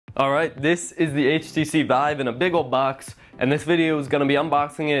Alright, this is the HTC VIVE in a big old box, and this video is going to be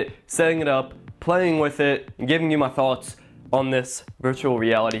unboxing it, setting it up, playing with it, and giving you my thoughts on this virtual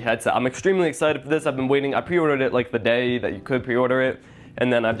reality headset. I'm extremely excited for this. I've been waiting. I pre-ordered it like the day that you could pre-order it,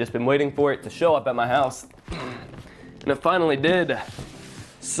 and then I've just been waiting for it to show up at my house, and it finally did.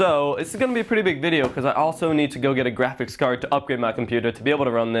 So this is going to be a pretty big video because I also need to go get a graphics card to upgrade my computer to be able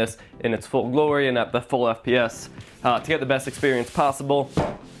to run this in its full glory and at the full FPS to get the best experience possible.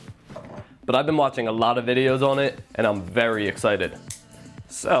 But I've been watching a lot of videos on it, and I'm very excited.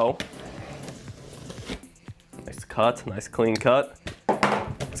 So, nice cut, nice clean cut.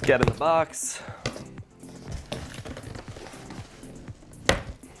 Let's get in the box.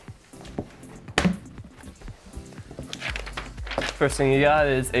 First thing you got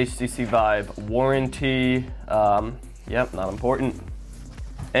is HTC VIVE warranty. Yep, not important.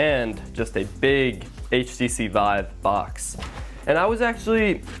 And just a big HTC VIVE box. And I was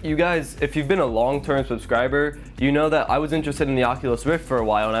actually, you guys, if you've been a long-term subscriber, you know that I was interested in the Oculus Rift for a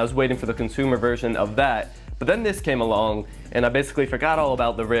while, and I was waiting for the consumer version of that. But then this came along, and I basically forgot all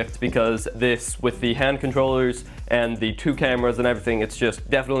about the Rift because this, with the hand controllers and the 2 cameras and everything, it's just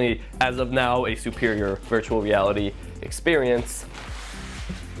definitely, as of now, a superior virtual reality experience.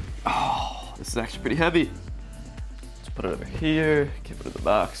 Oh, this is actually pretty heavy. Let's put it over here, keep it in the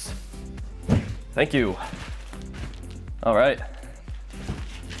box. Thank you. All right,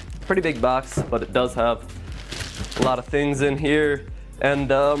 pretty big box, but it does have a lot of things in here.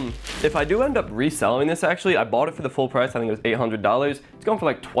 And if I do end up reselling this, actually, I bought it for the full price. I think it was $800. It's going for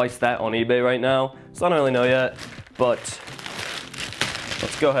like twice that on eBay right now, so I don't really know yet. But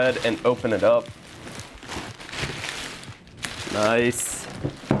let's go ahead and open it up. Nice.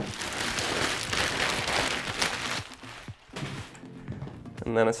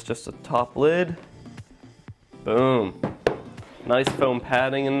 And then it's just a top lid. Boom. Nice foam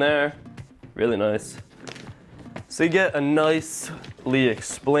padding in there. Really nice. So you get a nicely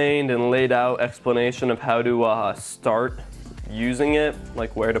explained and laid out explanation of how to start using it,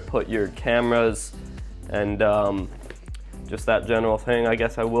 like where to put your cameras and just that general thing. I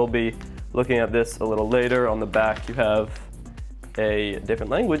guess I will be looking at this a little later. On the back you have a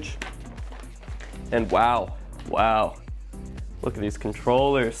different language. And wow, look at these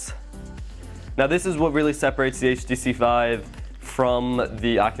controllers. Now this is what really separates the HTC VIVE from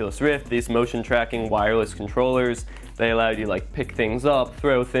the Oculus Rift. These motion tracking wireless controllers, they allow you to like pick things up,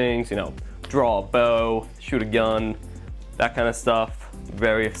 throw things, you know, draw a bow, shoot a gun, that kind of stuff.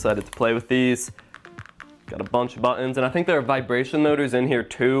 Very excited to play with these. Got a bunch of buttons, and I think there are vibration motors in here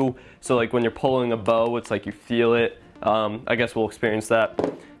too. So like when you're pulling a bow, it's like you feel it. I guess we'll experience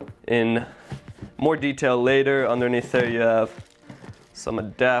that in more detail later. Underneath there you have some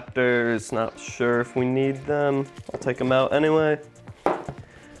adapters, not sure if we need them. I'll take them out anyway.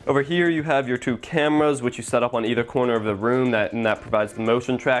 Over here you have your 2 cameras, which you set up on either corner of the room, and that provides the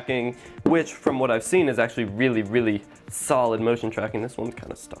motion tracking, which from what I've seen is actually really solid motion tracking. This one's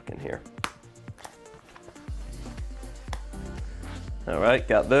kind of stuck in here. Alright,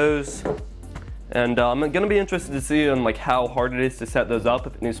 got those. And I'm gonna be interested to see on like how hard it is to set those up,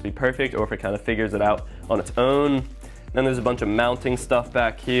 if it needs to be perfect or if it kind of figures it out on its own. Then there's a bunch of mounting stuff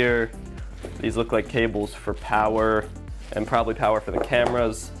back here. These look like cables for power and probably power for the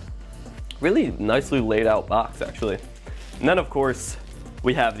cameras. Really nicely laid out box actually. And then of course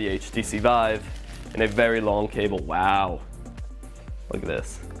we have the HTC VIVE and a very long cable. Wow, look at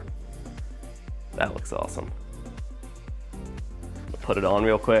this. That looks awesome. I'll put it on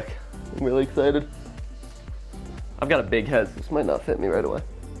real quick. I'm really excited. I've got a big head, so this might not fit me right away.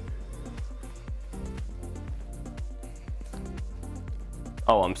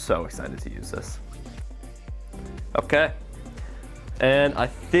 Oh, I'm so excited to use this. Okay, and I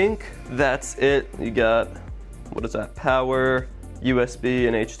think that's it. You got, what is that, power, USB,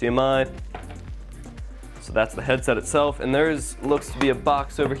 and HDMI. So that's the headset itself, and looks to be a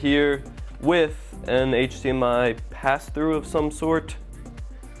box over here with an HDMI pass-through of some sort.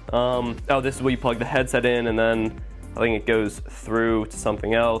 Oh, this is where you plug the headset in, and then I think it goes through to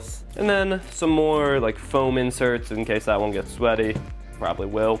something else. And then some more like foam inserts in case that one gets sweaty. Probably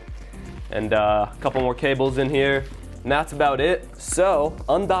will. And a couple more cables in here. And that's about it. So,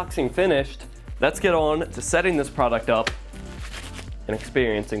 unboxing finished. Let's get on to setting this product up and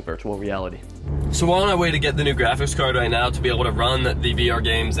experiencing virtual reality. So we're on our way to get the new graphics card right now to be able to run the VR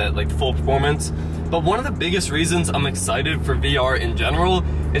games at like full performance. But one of the biggest reasons I'm excited for VR in general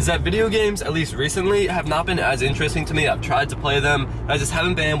is that video games, at least recently, have not been as interesting to me. I've tried to play them, I just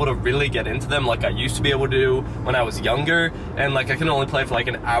haven't been able to really get into them like I used to be able to do when I was younger, and like I can only play for like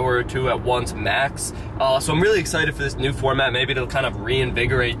an hour or two at once max. So I'm really excited for this new format, maybe to kind of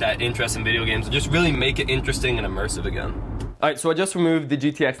reinvigorate that interest in video games and just really make it interesting and immersive again. Alright, so I just removed the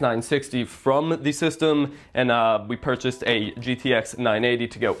GTX 960 from the system, and we purchased a GTX 980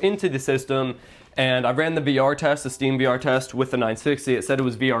 to go into the system. And I ran the VR test, the Steam VR test with the 960. It said it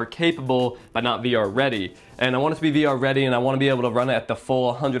was VR capable, but not VR ready. And I want it to be VR ready, and I want to be able to run it at the full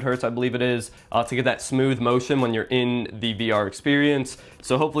 100 Hertz, I believe it is, to get that smooth motion when you're in the VR experience.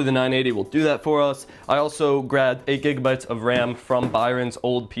 So hopefully the 980 will do that for us. I also grabbed 8 gigabytes of RAM from Byron's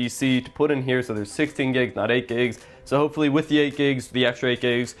old PC to put in here, so there's 16 gigs, not 8 gigs. So hopefully with the 8 gigs, the extra 8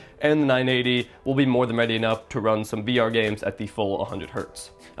 gigs, and the 980, we'll be more than ready enough to run some VR games at the full 100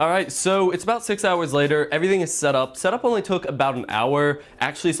 Hertz. Alright, so it's about 6 hours later, everything is set up. Setup only took about an hour.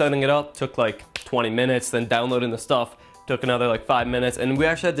 Actually setting it up took like 20 minutes, then downloading the stuff took another like 5 minutes, and we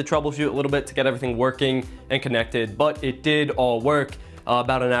actually had to troubleshoot a little bit to get everything working and connected, but it did all work,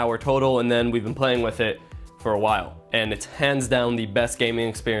 about an hour total, and then we've been playing with it for a while, and it's hands down the best gaming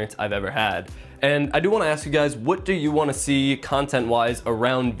experience I've ever had. And I do want to ask you guys, what do you want to see content-wise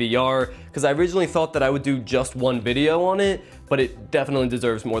around VR? Because I originally thought that I would do just one video on it, but it definitely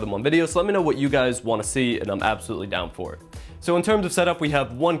deserves more than one video. So let me know what you guys want to see, and I'm absolutely down for it. So in terms of setup, we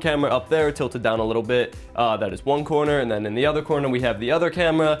have one camera up there tilted down a little bit. That is one corner, and then in the other corner we have the other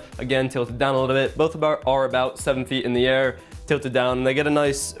camera, again tilted down a little bit. Both are about 7 feet in the air, tilted down, and they get a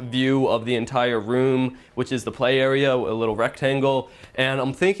nice view of the entire room, which is the play area, a little rectangle. And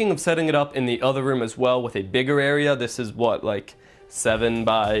I'm thinking of setting it up in the other room as well with a bigger area. This is what, like 7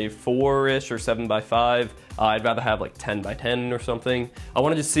 by 4-ish or 7 by 5. I'd rather have like 10 by 10 or something. I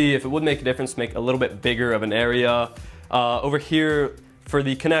wanted to see if it would make a difference to make a little bit bigger of an area. Over here for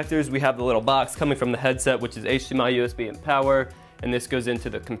the connectors, we have the little box coming from the headset, which is HDMI, USB, and power, and this goes into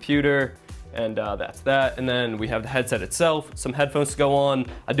the computer. And that's that. And then we have the headset itself, some headphones to go on.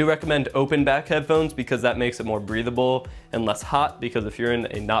 I do recommend open back headphones because that makes it more breathable and less hot, because if you're in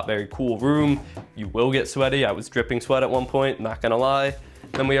a not very cool room, you will get sweaty. I was dripping sweat at one point, not gonna lie.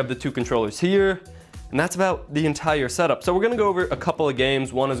 Then we have the 2 controllers here, and that's about the entire setup. So we're gonna go over a couple of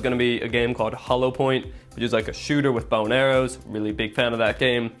games. One is gonna be a game called Hollow Point, which is like a shooter with bow and arrows. Really big fan of that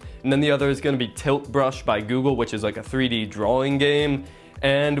game. And then the other is gonna be Tilt Brush by Google, which is like a 3D drawing game.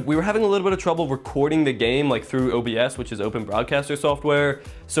 And we were having a little bit of trouble recording the game like through OBS, which is Open Broadcaster software.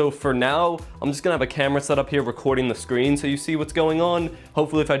 So for now, I'm just gonna have a camera set up here recording the screen so you see what's going on.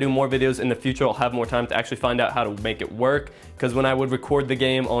 Hopefully if I do more videos in the future, I'll have more time to actually find out how to make it work. Because when I would record the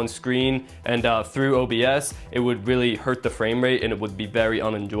game on screen and through OBS, it would really hurt the frame rate and it would be very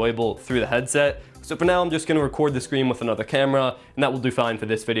unenjoyable through the headset. So for now, I'm just gonna record the screen with another camera, and that will do fine for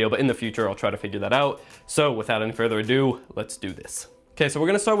this video, but in the future, I'll try to figure that out. So without any further ado, let's do this. Okay, so we're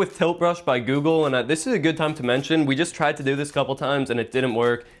gonna start with Tilt Brush by Google, and this is a good time to mention, we just tried to do this a couple times and it didn't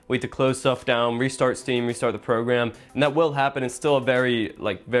work. We had to close stuff down, restart Steam, restart the program, and that will happen. It's still a very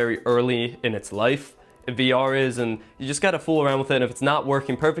early in its life, VR is, and you just gotta fool around with it. And if it's not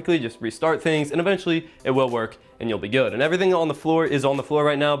working perfectly, just restart things, and eventually it will work and you'll be good. And everything on the floor is on the floor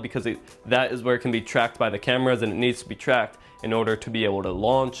right now because that is where it can be tracked by the cameras, and it needs to be tracked in order to be able to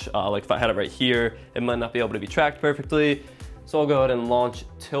launch. Like if I had it right here, it might not be able to be tracked perfectly. So I'll go ahead and launch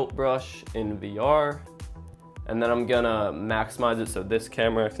Tilt Brush in VR, and then I'm gonna maximize it so this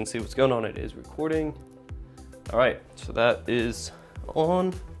camera can see what's going on. It is recording. All right, so that is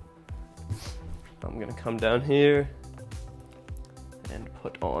on. I'm gonna come down here and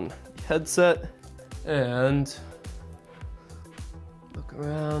put on the headset and look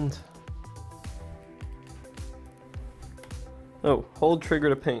around. Oh, hold trigger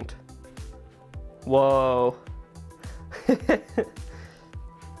to paint. Whoa.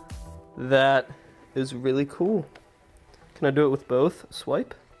 That is really cool. Can I do it with both?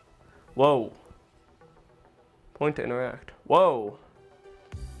 Swipe. Whoa. Point to interact. Whoa.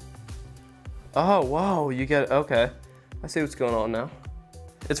 Oh, wow, you get, okay. I see what's going on now.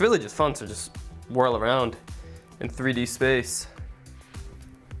 It's really just fun to just whirl around in 3D space.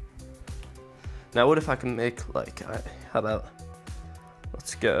 Now what if I can make like, how about,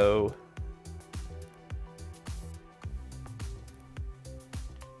 let's go.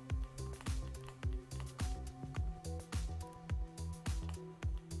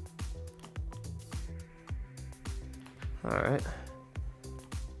 All right.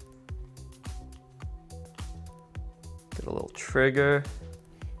 Get a little trigger,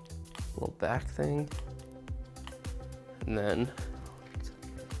 a little back thing, and then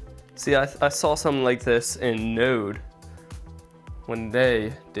See, I saw something like this in Node when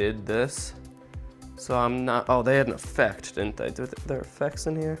they did this. So I'm not, oh, they had an effect, didn't they? Are there effects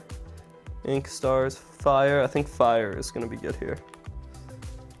in here? Ink, stars, fire. I think fire is gonna be good here.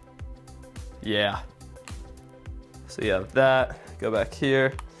 Yeah. So you have that, go back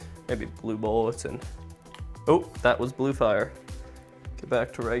here, maybe blue bullets and, oh, that was blue fire. Get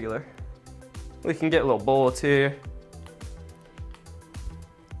back to regular. We can get little bullets here.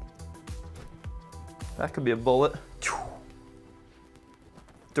 That could be a bullet.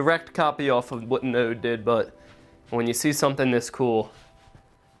 Direct copy off of what Node did, but when you see something this cool,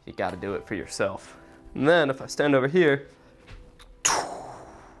 you gotta do it for yourself. And then if I stand over here,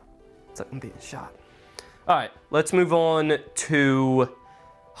 it's like I'm being shot. All right, let's move on to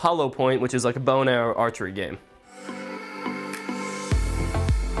Hollow Point, which is like a bow and arrow archery game.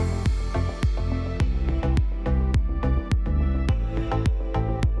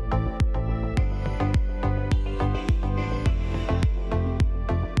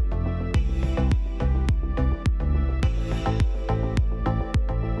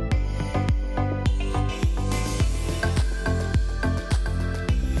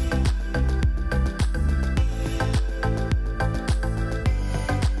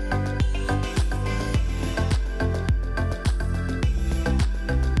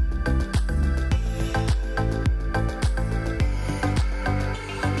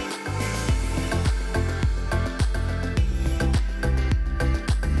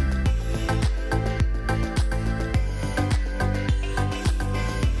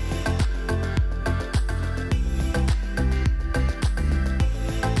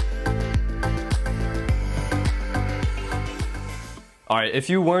 All right, if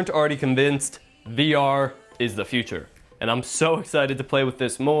you weren't already convinced, VR is the future. And I'm so excited to play with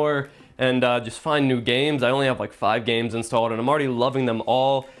this more and just find new games. I only have like 5 games installed and I'm already loving them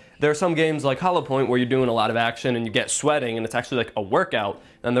all. There are some games like Hollow Point where you're doing a lot of action and you get sweating and it's actually like a workout.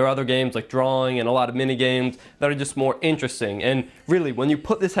 And there are other games like drawing and a lot of mini games that are just more interesting. And really, when you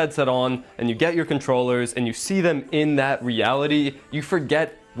put this headset on and you get your controllers and you see them in that reality, you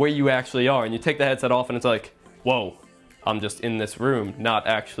forget where you actually are. And you take the headset off and it's like, whoa. I'm just in this room, not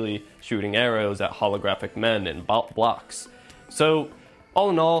actually shooting arrows at holographic men and blocks. So, all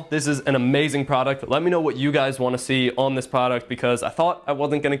in all, this is an amazing product. Let me know what you guys want to see on this product because I thought I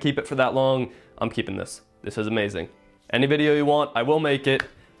wasn't going to keep it for that long. I'm keeping this. This is amazing. Any video you want, I will make it.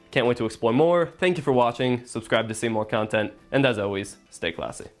 Can't wait to explore more. Thank you for watching. Subscribe to see more content. And as always, stay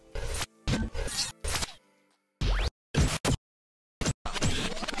classy.